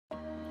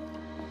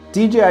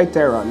DJI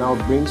Terra now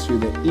brings you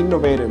the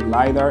innovative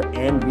Lidar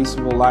and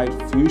visible light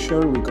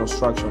fusion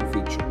reconstruction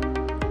feature.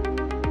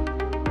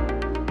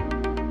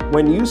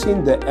 When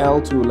using the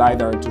L2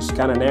 Lidar to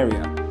scan an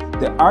area,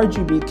 the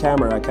RGB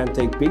camera can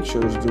take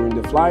pictures during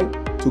the flight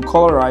to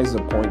colorize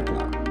the point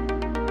cloud.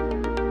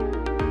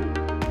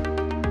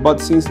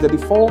 But since the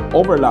default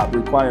overlap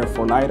required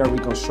for Lidar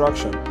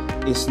reconstruction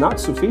is not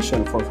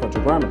sufficient for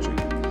photogrammetry,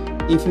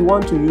 if you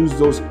want to use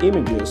those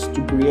images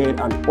to create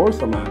an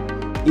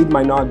orthomap, it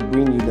might not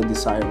bring you the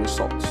desired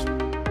results.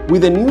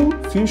 With the new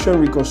Fusion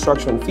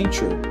Reconstruction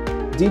feature,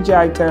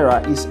 DJI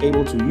Terra is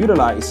able to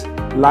utilize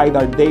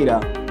Lidar data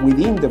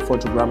within the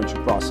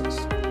photogrammetry process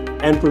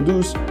and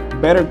produce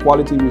better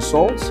quality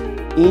results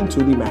in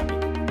 2D mapping.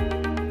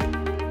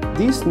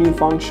 This new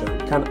function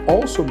can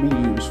also be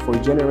used for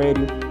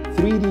generating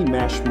 3D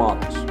mesh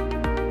models.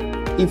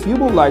 If you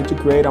would like to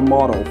create a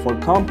model for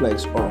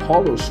complex or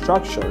hollow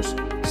structures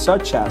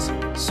such as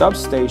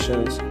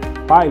substations,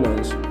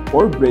 pylons,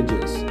 or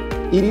bridges,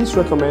 it is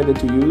recommended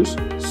to use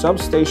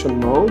Substation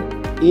Mode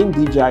in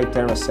DJI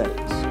Terra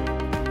settings.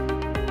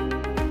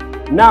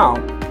 Now,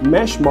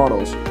 mesh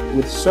models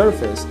with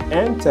surface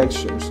and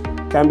textures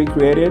can be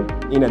created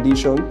in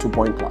addition to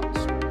point clouds.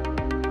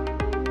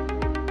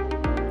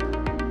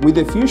 With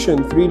the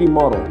Fusion 3D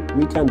model,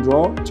 we can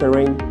draw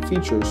terrain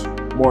features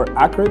more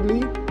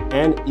accurately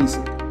and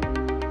easily.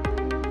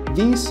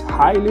 These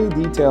highly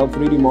detailed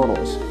 3D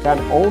models can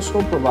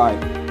also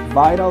provide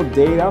vital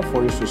data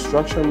for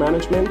infrastructure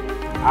management,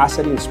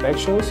 asset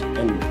inspections,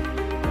 and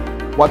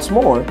more. What's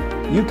more,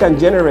 you can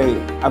generate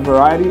a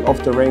variety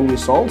of terrain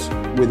results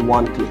with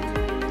one click.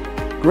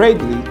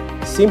 Greatly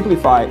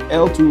simplify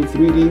L2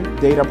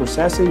 3D data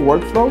processing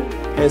workflow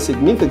and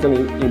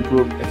significantly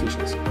improve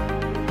efficiency.